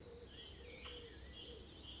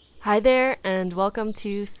Hi there, and welcome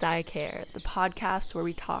to SciCare, the podcast where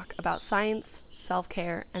we talk about science,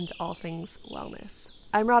 self-care, and all things wellness.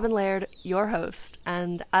 I'm Robin Laird, your host,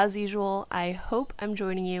 and as usual, I hope I'm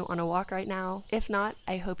joining you on a walk right now. If not,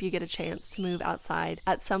 I hope you get a chance to move outside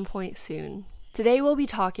at some point soon. Today we'll be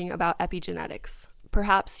talking about epigenetics.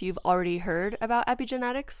 Perhaps you've already heard about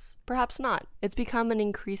epigenetics, perhaps not. It's become an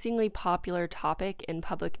increasingly popular topic in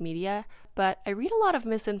public media, but I read a lot of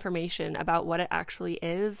misinformation about what it actually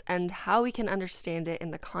is and how we can understand it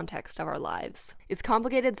in the context of our lives. It's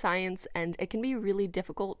complicated science, and it can be really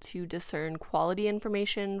difficult to discern quality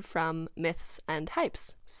information from myths and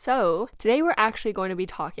hypes. So, today we're actually going to be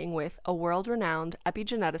talking with a world-renowned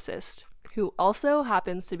epigeneticist, who also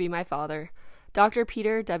happens to be my father, Dr.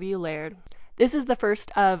 Peter W. Laird. This is the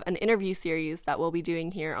first of an interview series that we'll be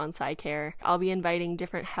doing here on SciCare. I'll be inviting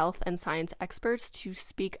different health and science experts to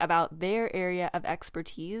speak about their area of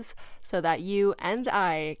expertise so that you and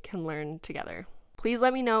I can learn together. Please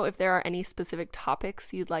let me know if there are any specific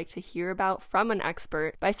topics you'd like to hear about from an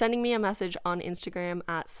expert by sending me a message on Instagram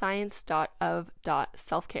at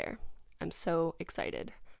science.of.selfcare. I'm so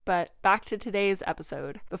excited. But back to today's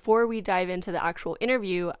episode. Before we dive into the actual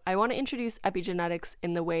interview, I want to introduce epigenetics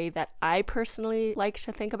in the way that I personally like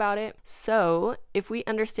to think about it. So, if we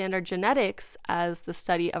understand our genetics as the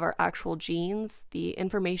study of our actual genes, the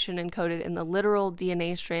information encoded in the literal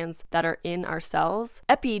DNA strands that are in our cells,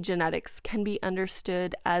 epigenetics can be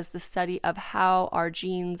understood as the study of how our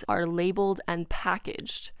genes are labeled and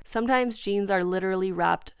packaged. Sometimes genes are literally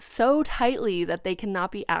wrapped so tightly that they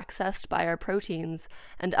cannot be accessed by our proteins,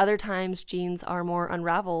 and other times genes are more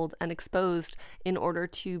unraveled and exposed in order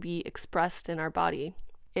to be expressed in our body.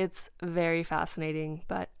 It's very fascinating,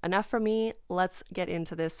 but enough from me. Let's get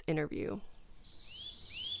into this interview.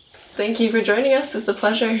 Thank you for joining us. It's a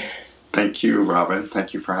pleasure. Thank you, Robin.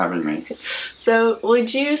 Thank you for having me. So,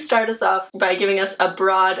 would you start us off by giving us a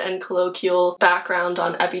broad and colloquial background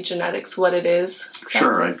on epigenetics, what it is? Exactly?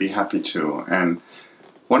 Sure, I'd be happy to. And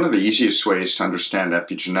one of the easiest ways to understand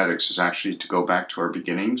epigenetics is actually to go back to our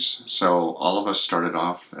beginnings. So all of us started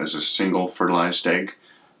off as a single fertilized egg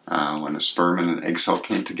when a sperm and an egg cell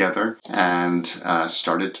came together and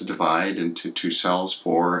started to divide into 2 cells,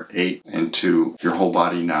 4, 8, into your whole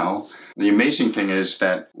body now. The amazing thing is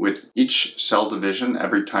that with each cell division,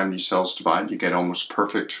 every time these cells divide, you get almost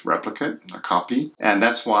perfect replicate, a copy. And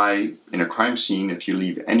that's why in a crime scene, if you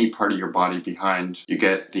leave any part of your body behind, you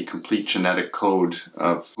get the complete genetic code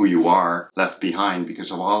of who you are left behind,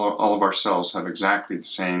 because all of our cells have exactly the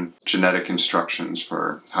same genetic instructions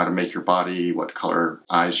for how to make your body, what color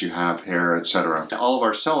eyes you have, hair, etc. All of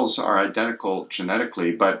our cells are identical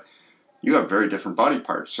genetically, but you have very different body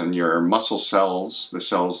parts, and your muscle cells, the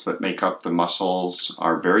cells that make up the muscles,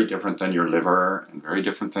 are very different than your liver, and very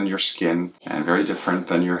different than your skin, and very different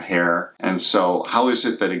than your hair. And so how is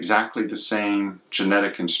it that exactly the same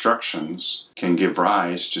genetic instructions can give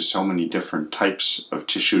rise to so many different types of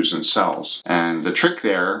tissues and cells? And the trick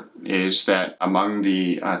there is that among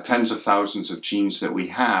the tens of thousands of genes that we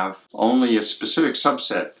have, only a specific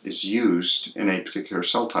subset is used in a particular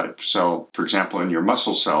cell type. So, for example, in your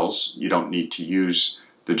muscle cells, you don't need to use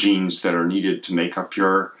the genes that are needed to make up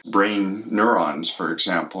your brain neurons, for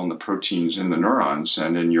example, and the proteins in the neurons.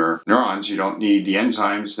 And in your neurons, you don't need the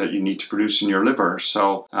enzymes that you need to produce in your liver.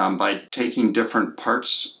 So by taking different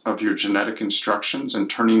parts of your genetic instructions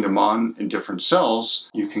and turning them on in different cells,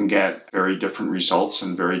 you can get very different results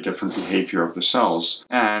and very different behavior of the cells.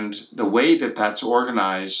 And the way that that's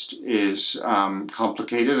organized is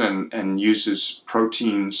complicated and uses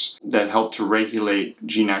proteins that help to regulate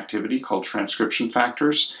gene activity called transcription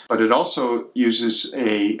factors. But it also uses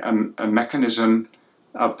a mechanism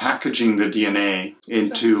of packaging the DNA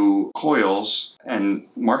into coils and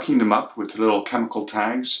marking them up with little chemical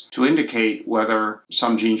tags to indicate whether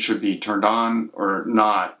some genes should be turned on or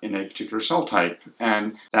not in a particular cell type.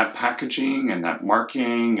 And that packaging and that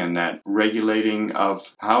marking and that regulating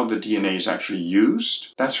of how the DNA is actually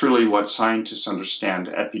used, that's really what scientists understand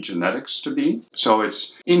epigenetics to be. So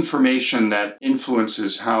it's information that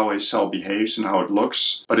influences how a cell behaves and how it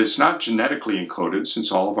looks, but it's not genetically encoded,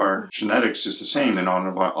 since all of our genetics is the same in all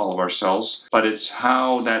of our cells, but it's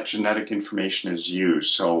how that genetic information is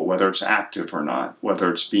used. So whether it's active or not, whether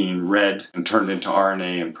it's being read and turned into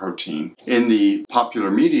RNA and protein. In the popular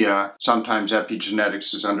media, sometimes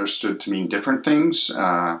epigenetics is understood to mean different things.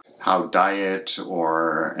 How diet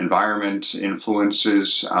or environment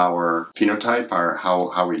influences our phenotype, or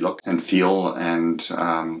how we look and feel, and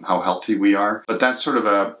how healthy we are. But that's sort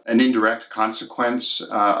of an indirect consequence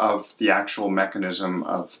of the actual mechanism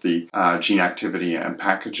of the gene activity and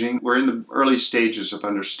packaging. We're in the early stages of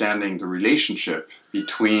understanding the relationship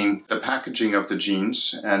between the packaging of the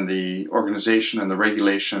genes and the organization and the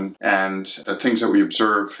regulation and the things that we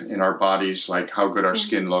observe in our bodies, like how good our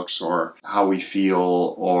skin looks or how we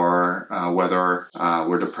feel or whether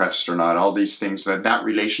we're depressed or not. All these things, that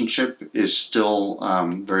relationship is still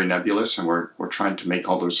very nebulous, and we're trying to make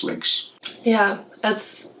all those links. Yeah,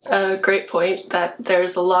 that's a great point, that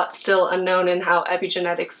there's a lot still unknown in how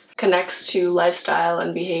epigenetics connects to lifestyle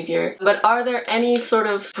and behavior. But are there any sort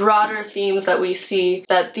of broader themes that we see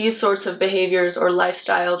that these sorts of behaviors or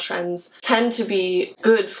lifestyle trends tend to be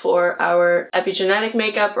good for our epigenetic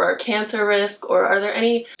makeup or our cancer risk? Or are there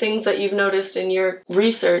any things that you've noticed in your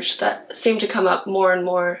research that seem to come up more and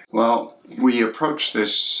more? Well, we approach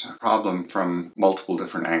this problem from multiple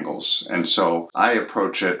different angles. And so I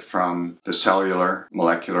approach it from the cellular,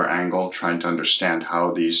 molecular angle, trying to understand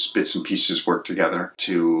how these bits and pieces work together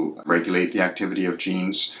to regulate the activity of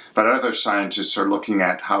genes. But other scientists are looking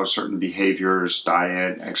at how certain behaviors,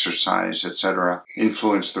 diet, exercise, etc.,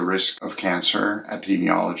 influence the risk of cancer,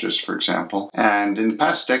 epidemiologists, for example. And in the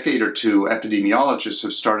past decade or two, epidemiologists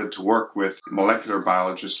have started to work with molecular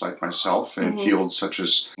biologists like myself in fields such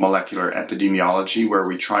as molecular epidemiology, where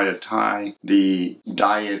we try to tie the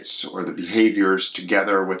diets or the behaviors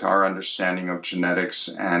together with our understanding of genetics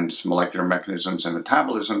and molecular mechanisms and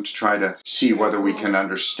metabolism to try to see whether we can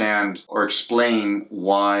understand or explain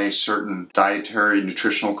why certain dietary,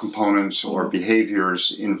 nutritional components or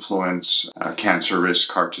behaviors influence cancer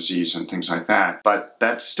risk, heart disease, and things like that. But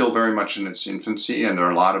that's still very much in its infancy, and there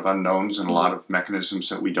are a lot of unknowns and a lot of mechanisms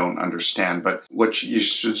that we don't understand. But what you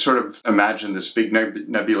should sort of imagine this big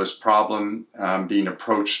nebulous problem being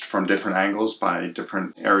approached from different angles by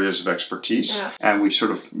different areas of expertise. Yeah. And we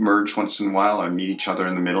sort of merge once in a while and meet each other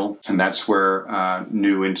in the middle. And that's where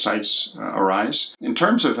new insights arise. In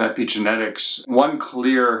terms of epigenetics, one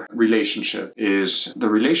clear relationship is the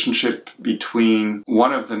relationship between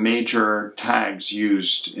one of the major tags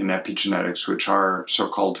used in epigenetics, which are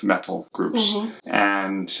so-called methyl groups,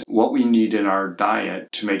 and what we need in our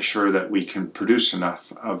diet to make sure that we can produce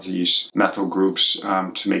enough of these methyl groups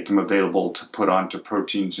to make them available to put onto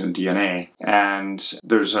proteins and DNA. And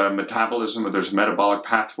there's a metabolism, or there's a metabolic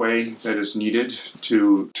pathway that is needed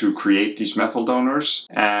to create these methyl donors.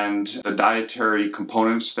 And the dietary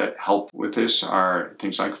components that help with this are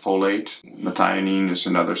things like folate. Methionine is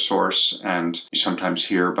another source, and you sometimes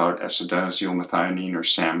hear about S-adenosyl methionine, or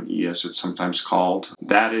SAMe as it's sometimes called.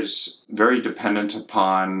 That is very dependent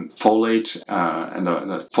upon folate and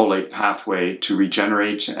the folate pathway to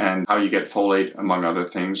regenerate, and how you get folate, among other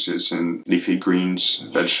things, is in leafy greens,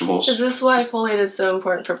 vegetables. Is this why folate is so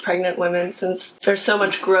important for pregnant women, since there's so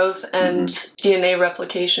much growth and DNA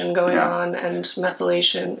replication going on and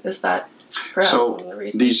methylation? Is that perhaps one of the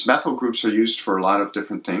reasons? These methyl groups are used for a lot of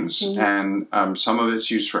different things, and some of it's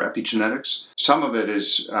used for epigenetics. Some of it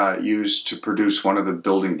is used to produce one of the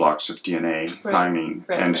building blocks of DNA,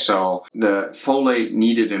 thymine. So the folate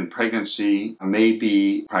needed in pregnancy may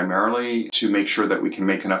be primarily to make sure that we can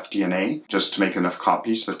make enough DNA, just to make enough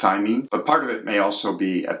copies, the thymine. But part of it may also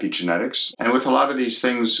be epigenetics. And with a lot of these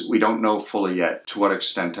things, we don't know fully yet to what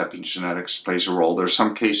extent epigenetics plays a role. There's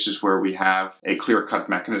some cases where we have a clear-cut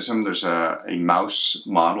mechanism. There's a mouse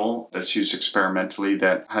model that's used experimentally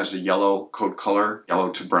that has a yellow coat color,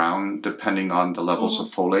 yellow to brown, depending on the levels of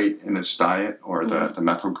folate in its diet or the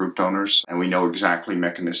methyl group donors. And we know exactly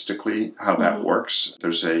mechanistically how that works.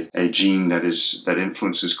 There's a gene that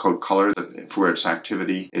influences coat color, where its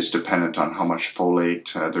activity is dependent on how much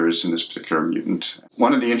folate there is in this particular mutant.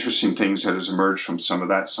 One of the interesting things that has emerged from some of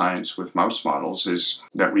that science with mouse models is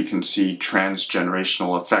that we can see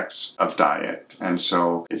transgenerational effects of diet. And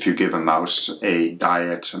so if you give a mouse a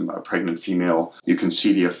diet, a pregnant female, you can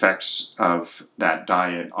see the effects of that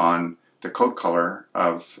diet on the coat color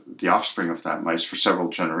of the offspring of that mice for several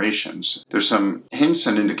generations. There's some hints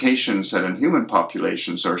and indications that in human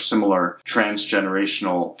populations there are similar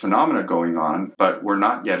transgenerational phenomena going on, but we're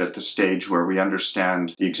not yet at the stage where we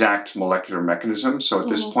understand the exact molecular mechanism. So at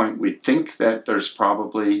this point, we think that there's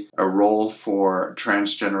probably a role for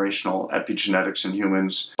transgenerational epigenetics in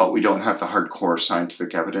humans, but we don't have the hardcore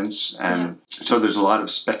scientific evidence. And so there's a lot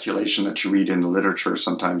of speculation that you read in the literature,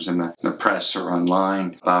 sometimes in the press or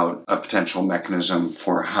online, about a potential mechanism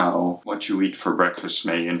for how what you eat for breakfast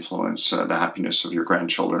may influence the happiness of your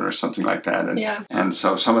grandchildren or something like that. And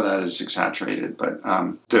so some of that is exaggerated, but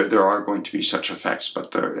there are going to be such effects.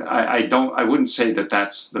 But I wouldn't say that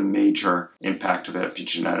that's the major impact of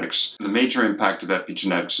epigenetics. The major impact of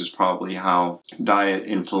epigenetics is probably how diet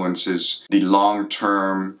influences the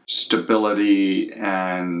long-term stability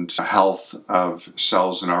and health of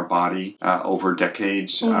cells in our body over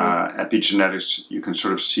decades. Epigenetics you can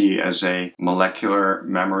sort of see as as a molecular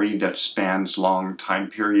memory that spans long time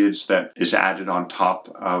periods that is added on top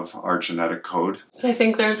of our genetic code. I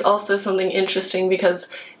think there's also something interesting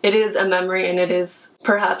because it is a memory and it is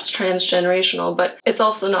perhaps transgenerational, but it's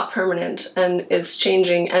also not permanent and is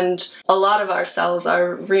changing. And a lot of our cells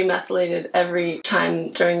are remethylated every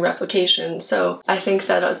time during replication. So I think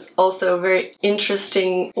that is also a very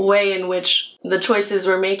interesting way in which the choices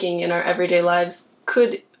we're making in our everyday lives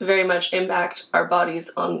could very much impact our bodies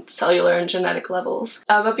on cellular and genetic levels.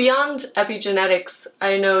 But beyond epigenetics,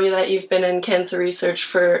 I know that you've been in cancer research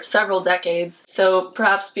for several decades. So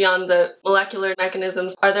perhaps beyond the molecular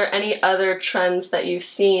mechanisms, are there any other trends that you've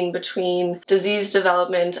seen between disease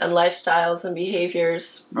development and lifestyles and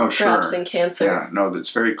behaviors, perhaps in cancer? Yeah, no,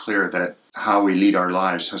 it's very clear that how we lead our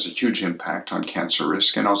lives has a huge impact on cancer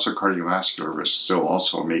risk and also cardiovascular risk, so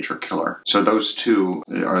also a major killer. So those two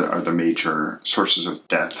are the major sources of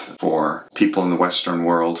death for people in the Western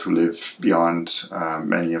world who live beyond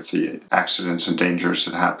many of the accidents and dangers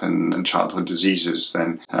that happen in childhood diseases.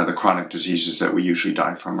 Then the chronic diseases that we usually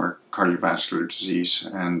die from are cardiovascular disease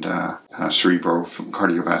and cerebral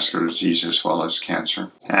cardiovascular disease as well as cancer.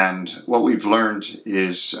 And what we've learned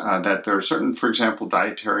is that there are certain, for example,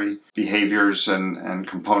 dietary behaviors and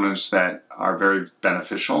components that are very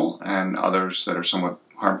beneficial and others that are somewhat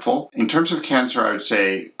harmful. In terms of cancer, I would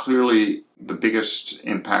say clearly the biggest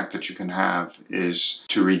impact that you can have is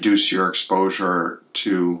to reduce your exposure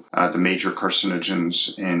to the major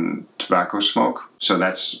carcinogens in tobacco smoke. So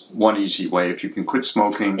that's one easy way. If you can quit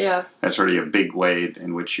smoking, that's already a big way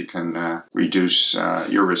in which you can reduce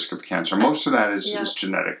your risk of cancer. Most of that is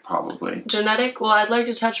genetic, probably. Genetic? Well, I'd like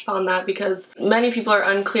to touch upon that because many people are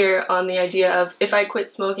unclear on the idea of, if I quit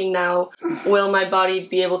smoking now, will my body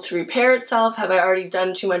be able to repair itself? Have I already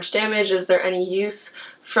done too much damage? Is there any use?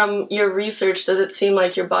 From your research, does it seem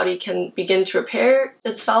like your body can begin to repair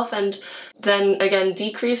itself and then again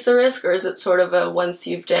decrease the risk, or is it sort of a once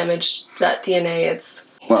you've damaged that DNA, it's...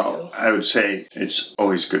 Well, I would say it's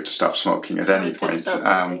always good to stop smoking at any point.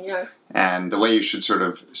 And the way you should sort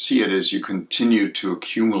of see it is you continue to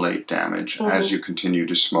accumulate damage as you continue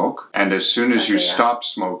to smoke. And as soon as you stop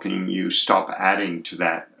smoking, you stop adding to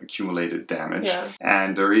that accumulated damage.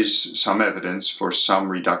 And there is some evidence for some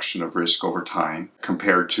reduction of risk over time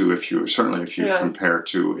compared to if you compare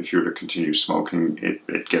to if you were to continue smoking,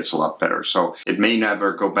 it gets a lot better. So it may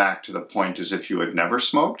never go back to the point as if you had never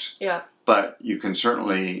smoked. But you can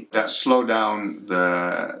certainly slow down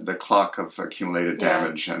the clock of accumulated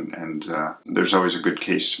damage, and there's always a good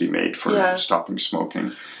case to be made for stopping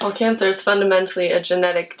smoking. Well, cancer is fundamentally a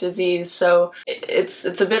genetic disease, so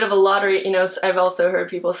it's a bit of a lottery. You know, I've also heard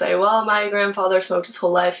people say, well, my grandfather smoked his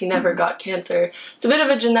whole life, he never got cancer. It's a bit of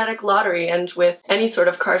a genetic lottery, and with any sort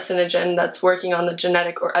of carcinogen that's working on the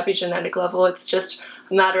genetic or epigenetic level, it's just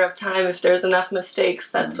a matter of time if there's enough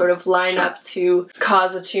mistakes that sort of line up to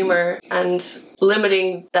cause a tumor, and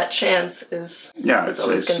limiting that chance is always going to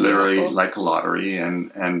be it's literally helpful. Like a lottery,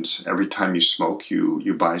 and every time you smoke,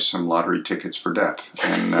 you buy some lottery tickets for death.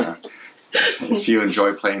 And if you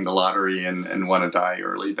enjoy playing the lottery and want to die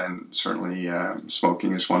early, then certainly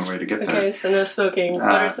smoking is one way to get there. Okay, so no smoking. What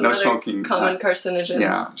are some other common carcinogens?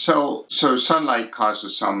 Yeah, so sunlight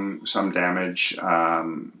causes some damage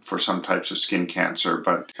for some types of skin cancer,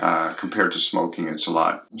 but compared to smoking, it's a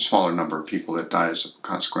lot smaller number of people that die as a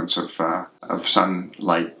consequence of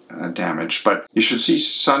sunlight damage. But you should see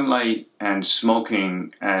sunlight and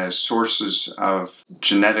smoking as sources of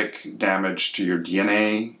genetic damage to your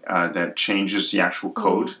DNA that changes the actual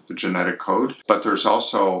code, the genetic code. But there's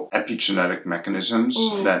also epigenetic mechanisms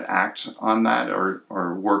that act on that or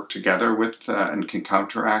work together with and can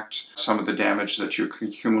counteract some of the damage that you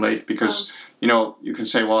accumulate, because you know, you can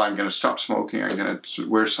say, well, I'm going to stop smoking, I'm going to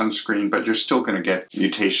wear sunscreen, but you're still going to get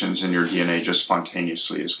mutations in your DNA just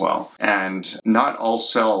spontaneously as well. And not all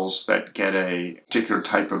cells that get a particular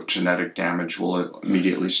type of genetic damage will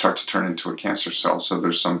immediately start to turn into a cancer cell. So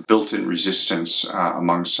there's some built-in resistance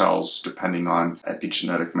among cells depending on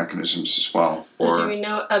epigenetic mechanisms as well. So do we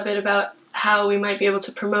know a bit about how we might be able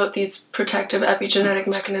to promote these protective epigenetic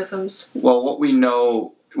mechanisms? Well, what we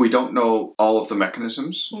know, we don't know all of the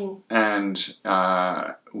mechanisms, and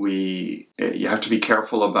you have to be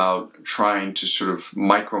careful about trying to sort of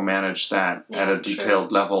micromanage that at a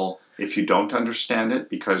detailed level if you don't understand it,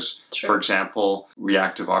 because, for example,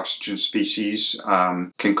 reactive oxygen species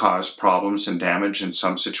can cause problems and damage in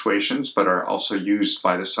some situations, but are also used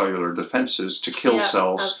by the cellular defenses to kill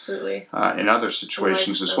cells in other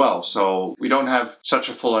situations as well. So we don't have such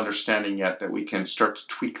a full understanding yet that we can start to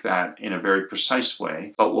tweak that in a very precise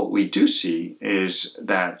way. But what we do see is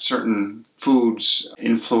that certain foods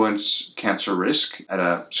influence cancer risk at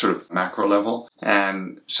a sort of macro level.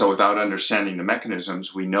 And so without understanding the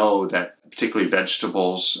mechanisms, we know that particularly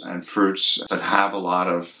vegetables and fruits that have a lot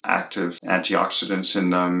of active antioxidants in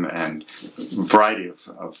them and a variety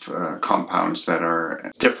of compounds that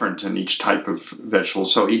are different in each type of vegetable.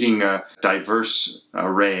 So eating a diverse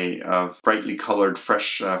array of brightly colored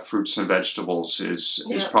fresh fruits and vegetables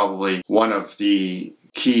is probably one of the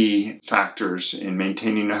key factors in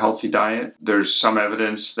maintaining a healthy diet. There's some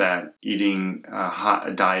evidence that eating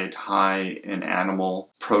a diet high in animal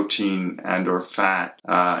protein and or fat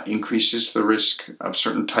increases the risk of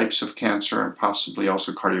certain types of cancer and possibly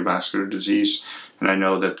also cardiovascular disease. And I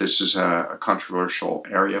know that this is a controversial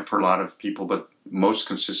area for a lot of people, but most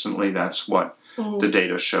consistently that's what the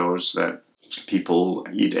data shows, that people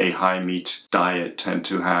eat a high meat diet tend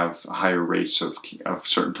to have higher rates of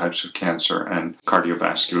certain types of cancer and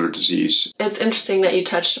cardiovascular disease. It's interesting that you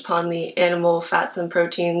touched upon the animal fats and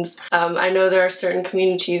proteins. I know there are certain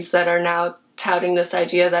communities that are now touting this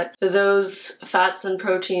idea that those fats and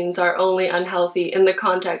proteins are only unhealthy in the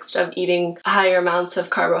context of eating higher amounts of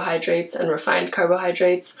carbohydrates and refined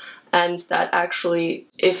carbohydrates, and that actually,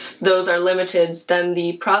 if those are limited, then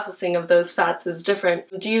the processing of those fats is different.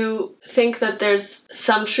 Do you think that there's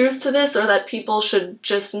some truth to this, or that people should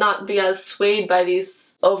just not be as swayed by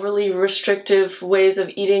these overly restrictive ways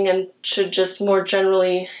of eating and should just more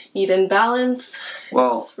generally eat in balance?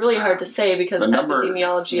 Well, it's really hard to say because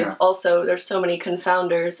epidemiology is also, there's so many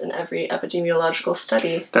confounders in every epidemiological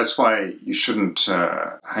study. That's why you shouldn't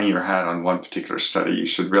hang your hat on one particular study. You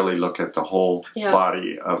should really look at the whole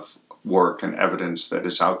body of work and evidence that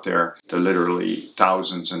is out there. There are literally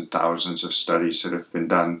thousands and thousands of studies that have been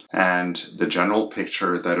done. And the general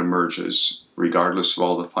picture that emerges, regardless of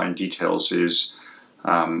all the fine details, is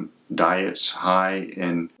diets high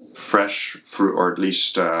in fresh fruit, or at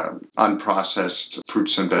least unprocessed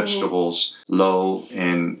fruits and vegetables, low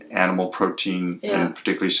in animal protein and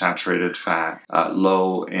particularly saturated fat,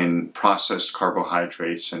 low in processed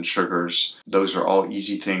carbohydrates and sugars. Those are all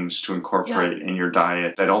easy things to incorporate in your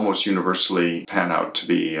diet that almost universally pan out to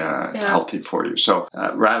be healthy for you. So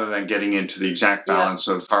rather than getting into the exact balance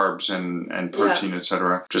of carbs and protein,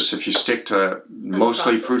 etc., just if you stick to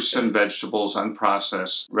mostly fruits and vegetables,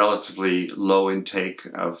 unprocessed, relatively low intake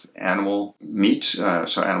of animal meat,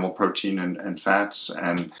 so animal protein and fats,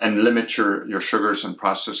 and limit your sugars and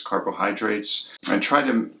processed carbohydrates, and try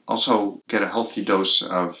to also get a healthy dose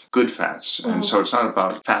of good fats. And so it's not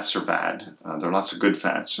about fats are bad. There are lots of good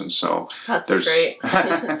fats, and so fats are great.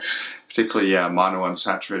 Particularly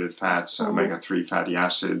monounsaturated fats, omega-3 fatty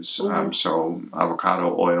acids, so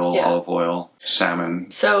avocado oil, olive oil,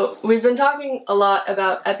 salmon. So we've been talking a lot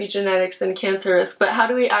about epigenetics and cancer risk, but how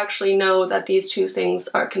do we actually know that these two things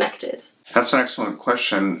are connected? That's an excellent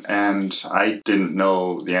question, and I didn't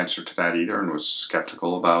know the answer to that either and was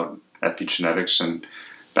skeptical about epigenetics. And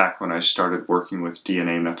back when I started working with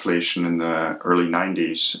DNA methylation in the early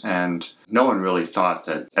 90s, and no one really thought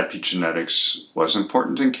that epigenetics was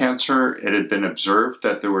important in cancer. It had been observed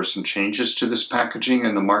that there were some changes to this packaging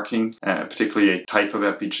and the marking, particularly a type of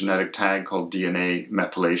epigenetic tag called DNA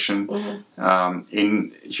methylation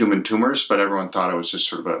in human tumors, but everyone thought it was just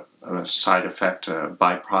sort of a side effect, a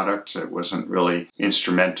byproduct. It wasn't really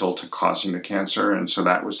instrumental to causing the cancer, and so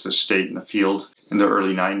that was the state in the field in the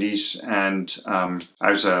early 90s, and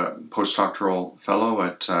I was a postdoctoral fellow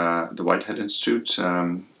at the Whitehead Institute,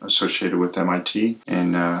 associated with MIT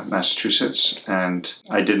in Massachusetts, and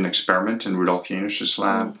I did an experiment in Rudolf Jaenisch's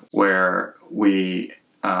lab where we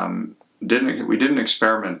did an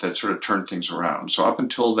experiment that sort of turned things around. So up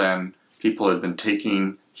until then, people had been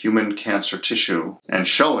taking human cancer tissue and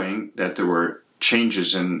showing that there were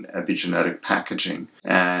changes in epigenetic packaging.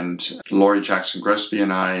 And Laurie Jackson-Gresby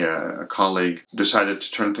and I, a colleague, decided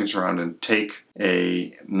to turn things around and take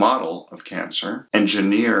a model of cancer,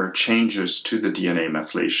 engineer changes to the DNA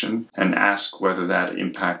methylation, and ask whether that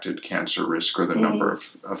impacted cancer risk or the number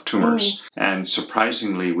of tumors. And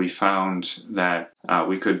surprisingly, we found that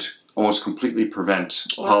we could almost completely prevent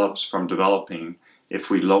polyps from developing if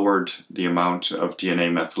we lowered the amount of DNA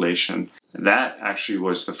methylation. That actually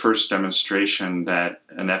was the first demonstration that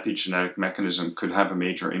an epigenetic mechanism could have a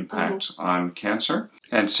major impact on cancer.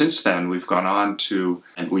 And since then, we've gone on to,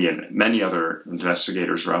 and we and many other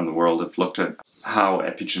investigators around the world have looked at how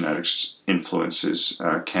epigenetics influences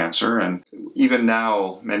cancer. And even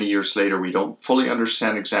now, many years later, we don't fully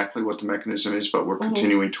understand exactly what the mechanism is, but we're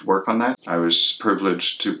continuing to work on that. I was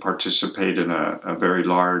privileged to participate in a very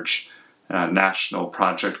large national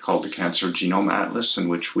project called the Cancer Genome Atlas, in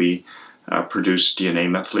which we produced DNA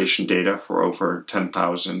methylation data for over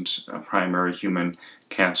 10,000 primary human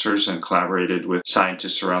cancers and collaborated with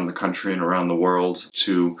scientists around the country and around the world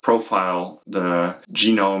to profile the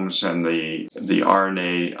genomes and the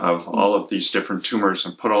RNA of all of these different tumors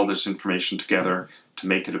and put all this information together to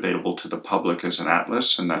make it available to the public as an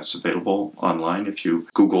atlas, and that's available online. If you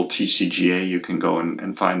Google TCGA, you can go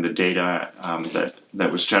and find the data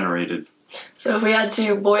that was generated. So if we had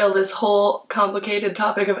to boil this whole complicated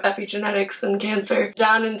topic of epigenetics and cancer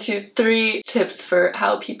down into 3 tips for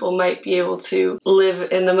how people might be able to live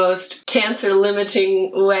in the most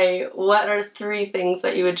cancer-limiting way, what are 3 things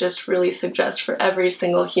that you would just really suggest for every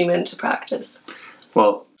single human to practice?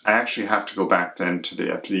 Well, I actually have to go back then to the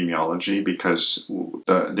epidemiology, because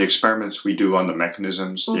the experiments we do on the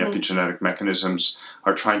mechanisms, the epigenetic mechanisms,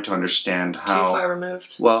 are trying to understand how... Too far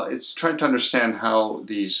removed. Well, it's trying to understand how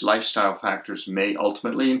these lifestyle factors may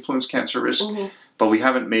ultimately influence cancer risk, but we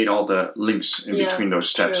haven't made all the links in between those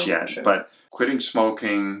steps yet. True. But quitting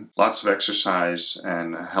smoking, lots of exercise,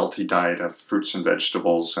 and a healthy diet of fruits and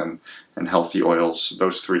vegetables and healthy oils,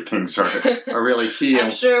 those 3 things are really key.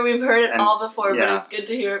 I'm sure we've heard it all before, but it's good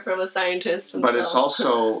to hear it from a scientist himself. But it's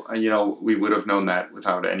also, we would have known that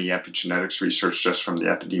without any epigenetics research, just from the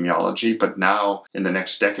epidemiology. But now, in the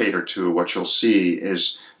next decade or 2, what you'll see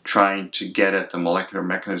is trying to get at the molecular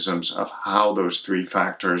mechanisms of how those 3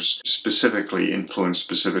 factors specifically influence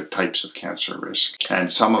specific types of cancer risk.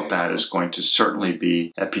 And some of that is going to certainly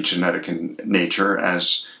be epigenetic in nature,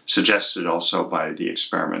 as suggested also by the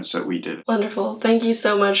experiments that we did. Wonderful. Thank you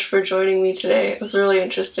so much for joining me today. It was really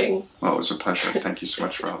interesting. Well, it was a pleasure. Thank you so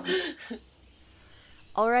much for having me.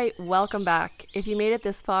 All right, welcome back. If you made it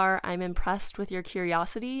this far, I'm impressed with your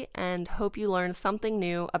curiosity and hope you learned something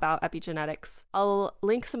new about epigenetics. I'll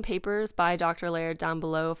link some papers by Dr. Laird down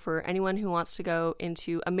below for anyone who wants to go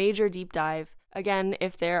into a major deep dive. Again,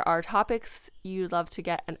 if there are topics you'd love to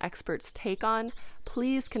get an expert's take on,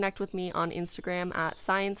 please connect with me on Instagram at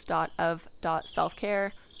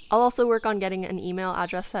science.of.selfcare. I'll also work on getting an email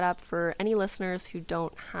address set up for any listeners who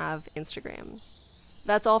don't have Instagram.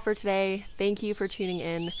 That's all for today. Thank you for tuning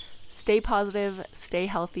in. Stay positive, stay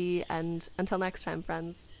healthy, and until next time,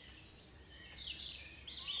 friends.